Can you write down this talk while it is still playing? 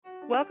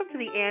Welcome to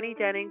the Annie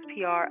Jennings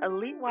PR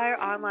Elite Wire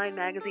Online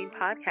Magazine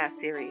podcast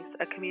series,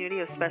 a community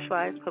of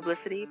specialized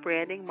publicity,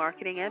 branding,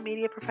 marketing, and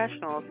media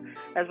professionals,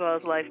 as well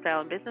as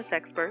lifestyle and business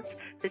experts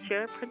that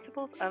share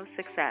principles of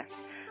success.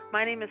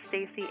 My name is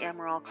Stacey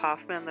Amaral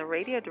Kaufman, the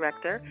radio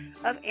director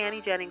of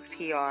Annie Jennings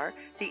PR,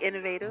 the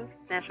innovative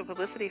national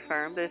publicity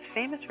firm that is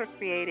famous for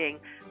creating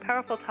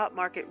powerful top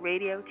market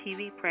radio,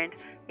 TV, print,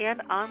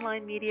 and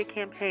online media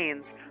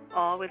campaigns,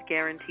 all with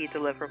guaranteed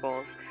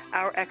deliverables.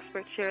 Our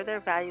experts share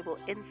their valuable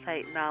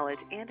insight, knowledge,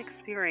 and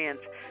experience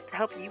to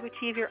help you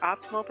achieve your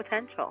optimal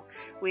potential.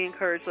 We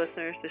encourage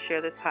listeners to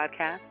share this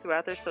podcast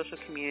throughout their social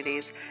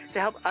communities to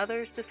help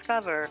others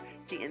discover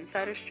the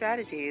insider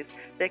strategies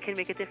that can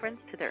make a difference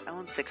to their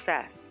own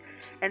success.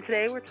 And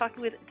today we're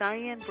talking with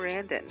Diane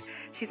Brandon.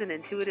 She's an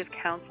intuitive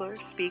counselor,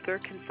 speaker,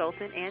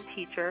 consultant, and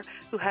teacher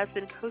who has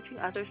been coaching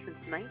others since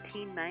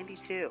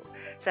 1992.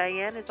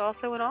 Diane is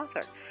also an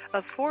author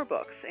of 4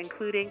 books,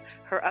 including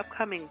her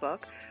upcoming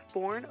book,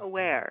 Born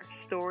Aware,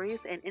 Stories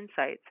and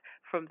Insights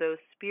from Those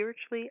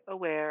Spiritually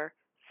Aware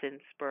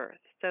Since Birth.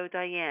 So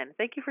Diane,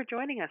 thank you for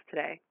joining us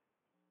today.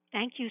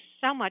 Thank you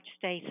so much,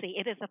 Stacey.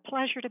 It is a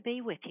pleasure to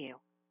be with you.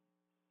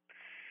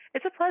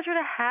 It's a pleasure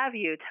to have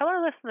you. Tell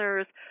our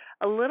listeners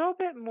a little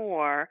bit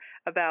more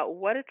about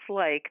what it's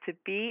like to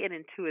be an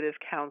intuitive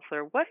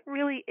counselor. What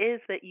really is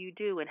that you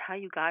do and how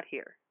you got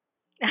here?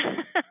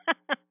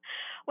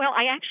 Well,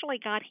 I actually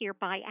got here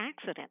by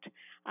accident.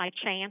 I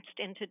chanced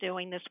into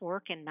doing this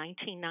work in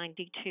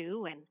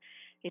 1992, and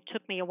it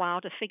took me a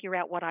while to figure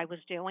out what I was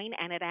doing,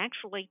 and it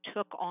actually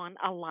took on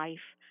a life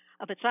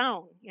of its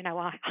own.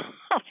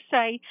 I'll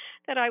say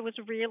that I was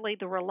really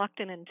the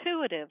reluctant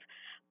intuitive,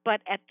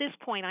 but at this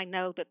point I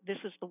know that this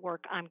is the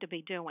work I'm to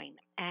be doing.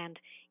 And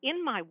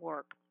in my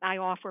work, I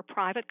offer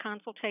private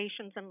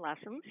consultations and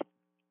lessons.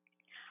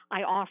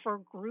 I offer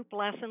group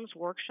lessons,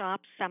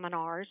 workshops,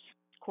 seminars,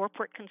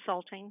 corporate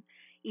consulting,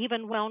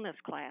 even wellness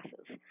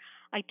classes.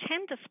 I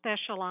tend to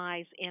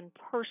specialize in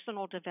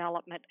personal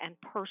development and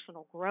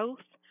personal growth,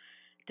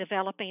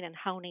 developing and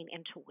honing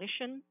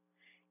intuition,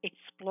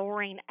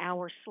 exploring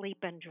our sleep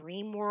and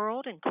dream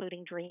world,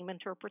 including dream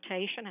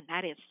interpretation, and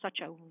that is such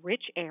a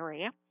rich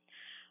area,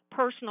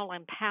 personal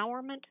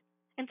empowerment,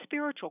 and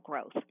spiritual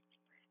growth.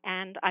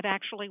 And I've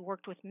actually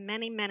worked with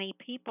many, many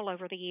people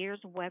over the years,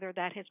 whether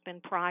that has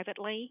been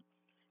privately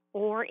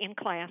or in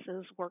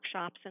classes,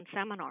 workshops, and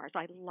seminars.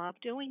 I love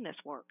doing this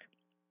work.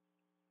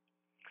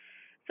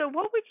 So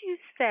what would you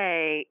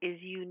say is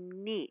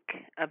unique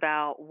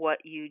about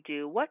what you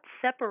do? What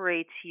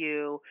separates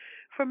you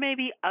from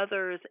maybe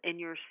others in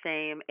your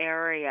same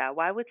area?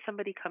 Why would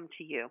somebody come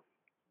to you?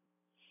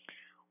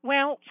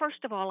 Well,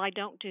 first of all, I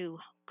don't do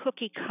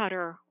cookie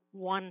cutter,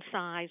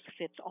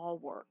 one-size-fits-all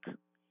work.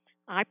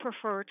 I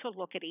prefer to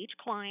look at each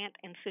client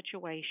and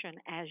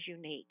situation as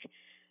unique,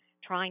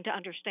 trying to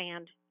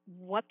understand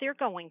what they're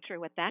going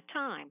through at that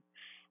time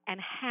and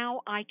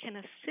how I can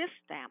assist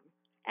them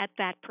at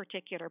that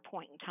particular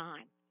point in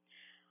time.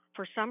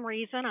 For some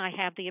reason, I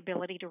have the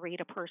ability to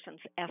read a person's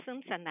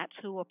essence, and that's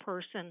who a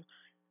person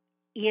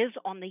is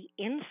on the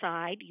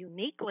inside,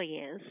 uniquely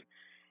is,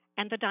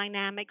 and the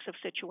dynamics of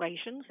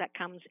situations that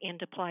comes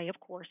into play, of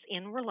course,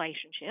 in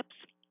relationships.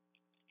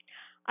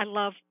 I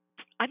love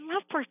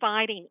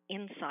providing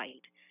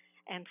insight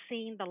and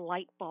seeing the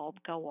light bulb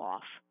go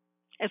off,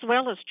 as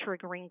well as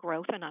triggering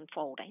growth and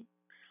unfolding,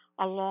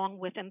 along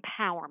with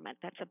empowerment.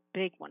 That's a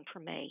big one for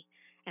me,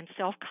 and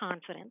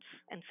self-confidence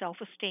and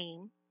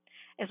self-esteem,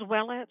 as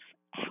well as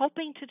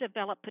helping to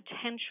develop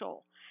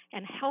potential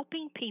and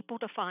helping people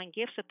to find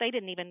gifts that they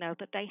didn't even know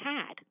that they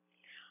had.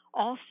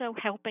 Also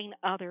helping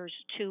others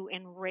to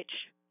enrich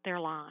their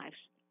lives.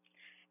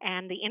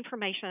 And the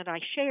information that I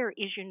share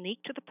is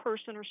unique to the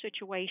person or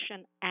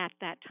situation at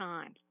that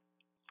time.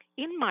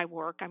 In my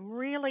work, I'm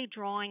really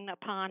drawing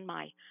upon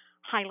my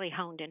highly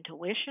honed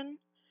intuition,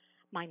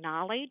 my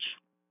knowledge,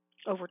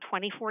 over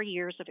 24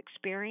 years of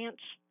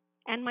experience,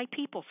 and my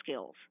people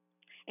skills,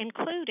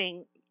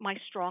 including my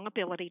strong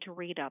ability to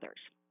read others.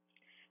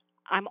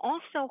 I'm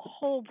also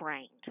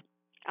whole-brained.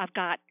 I've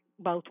got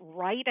both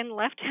right and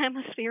left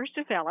hemispheres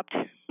developed,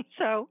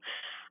 so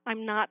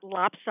I'm not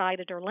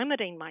lopsided or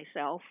limiting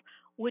myself,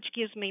 which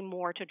gives me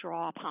more to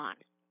draw upon.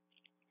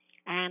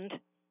 And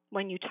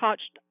when you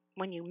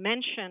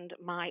mentioned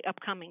my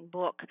upcoming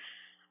book,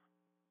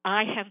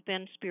 I have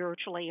been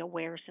spiritually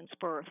aware since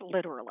birth,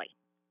 literally.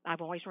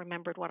 I've always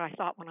remembered what I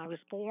thought when I was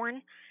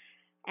born,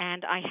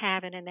 and I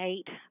have an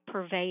innate,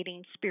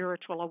 pervading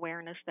spiritual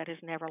awareness that has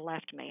never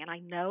left me. And I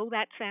know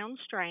that sounds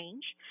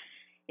strange.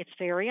 It's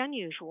very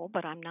unusual,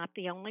 but I'm not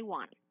the only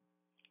one.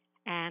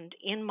 And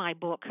in my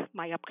book,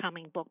 my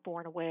upcoming book,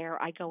 Born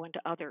Aware, I go into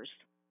others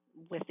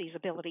with these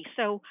abilities.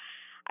 So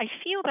I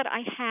feel that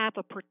I have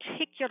a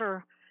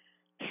particular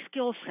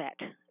skill set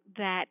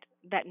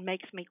that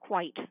makes me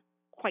quite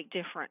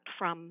different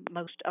from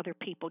most other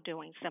people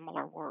doing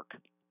similar work.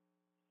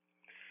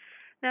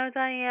 Now,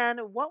 Diane,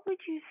 what would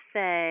you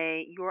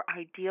say your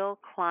ideal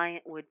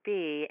client would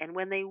be? And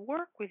when they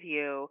work with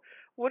you,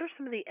 what are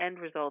some of the end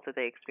results that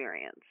they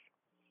experience?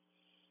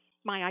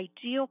 My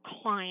ideal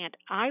client,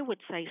 I would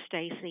say,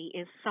 Stacy,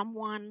 is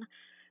someone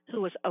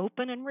who is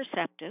open and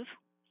receptive,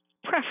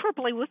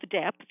 preferably with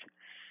depth.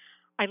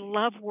 I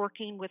love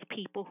working with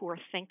people who are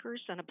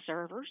thinkers and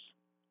observers,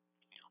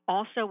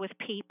 also with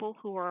people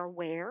who are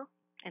aware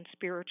and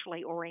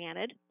spiritually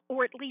oriented,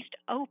 or at least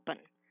open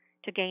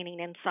to gaining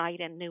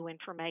insight and new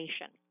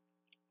information,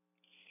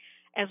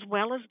 as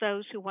well as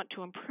those who want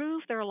to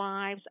improve their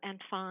lives and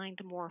find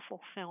more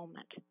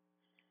fulfillment.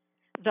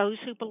 Those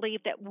who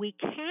believe that we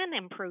can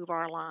improve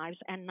our lives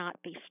and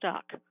not be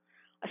stuck,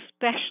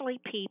 especially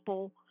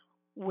people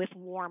with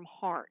warm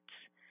hearts.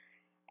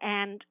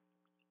 And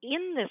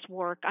in this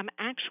work, I'm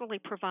actually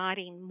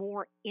providing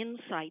more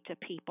insight to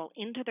people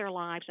into their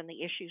lives and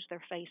the issues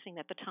they're facing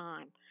at the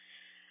time,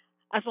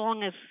 as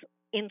long as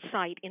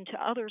insight into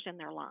others in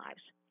their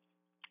lives.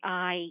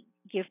 I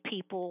give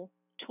people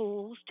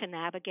tools to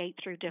navigate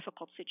through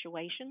difficult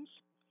situations,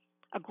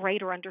 a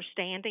greater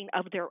understanding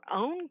of their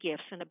own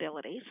gifts and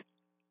abilities,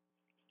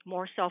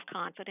 more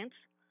self-confidence,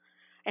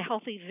 a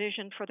healthy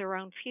vision for their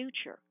own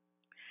future,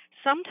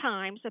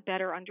 sometimes a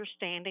better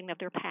understanding of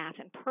their path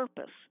and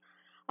purpose,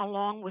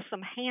 along with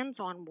some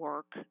hands-on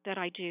work that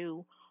I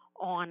do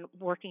on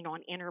working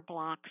on inner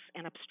blocks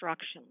and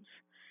obstructions.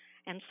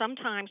 And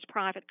sometimes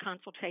private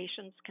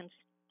consultations can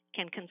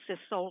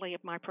consist solely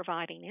of my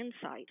providing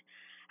insight.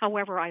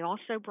 However, I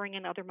also bring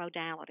in other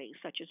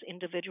modalities such as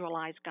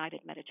individualized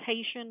guided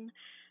meditation,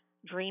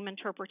 dream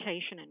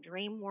interpretation and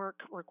dream work,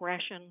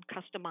 regression,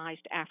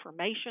 customized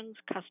affirmations,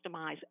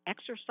 customized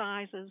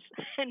exercises,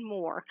 and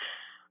more.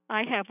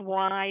 I have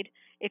wide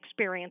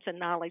experience and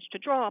knowledge to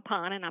draw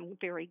upon, and I'm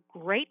very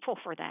grateful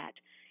for that,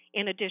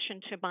 in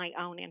addition to my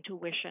own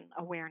intuition,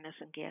 awareness,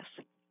 and gifts.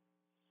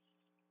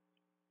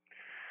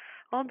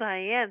 Well,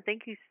 Diane,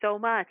 thank you so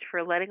much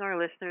for letting our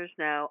listeners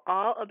know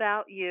all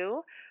about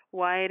you,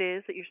 why it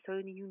is that you're so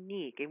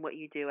unique in what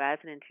you do as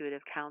an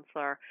intuitive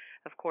counselor,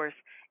 of course,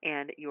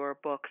 and your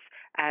books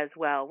as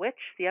well, which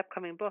the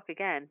upcoming book,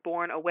 again,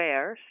 Born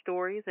Aware,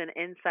 Stories and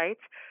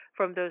Insights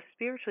from Those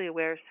Spiritually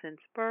Aware Since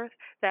Birth,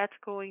 that's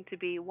going to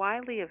be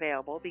widely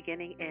available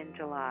beginning in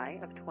July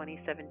of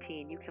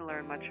 2017. You can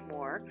learn much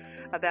more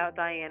about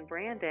Diane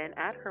Brandon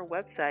at her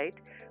website,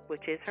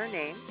 which is her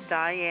name,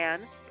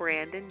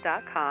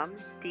 DianeBrandon.com,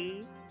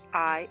 DIANE,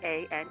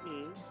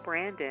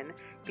 Brandon,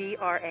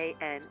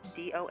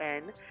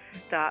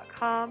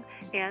 BRANDON.com.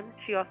 And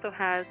she also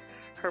has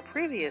her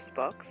previous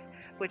books,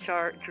 which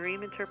are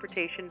Dream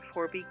Interpretation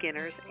for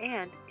Beginners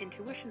and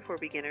Intuition for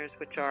Beginners,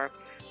 which are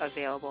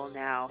available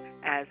now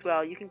as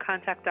well. You can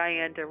contact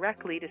Diane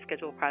directly to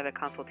schedule a private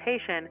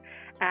consultation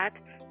at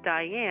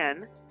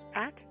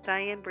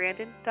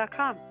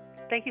DianeBrandon.com.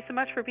 Thank you so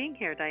much for being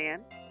here,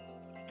 Diane.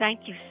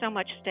 Thank you so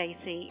much,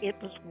 Stacy. It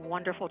was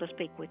wonderful to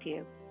speak with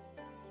you.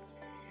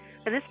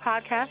 And this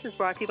podcast is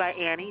brought to you by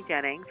Annie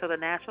Jennings, so the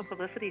national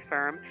publicity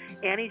firm,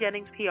 Annie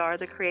Jennings PR,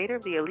 the creator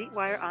of the Elite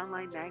Wire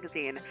online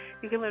magazine.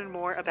 You can learn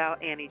more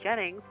about Annie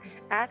Jennings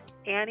at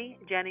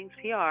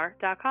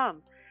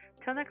AnnieJenningsPR.com.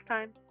 Till next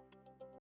time.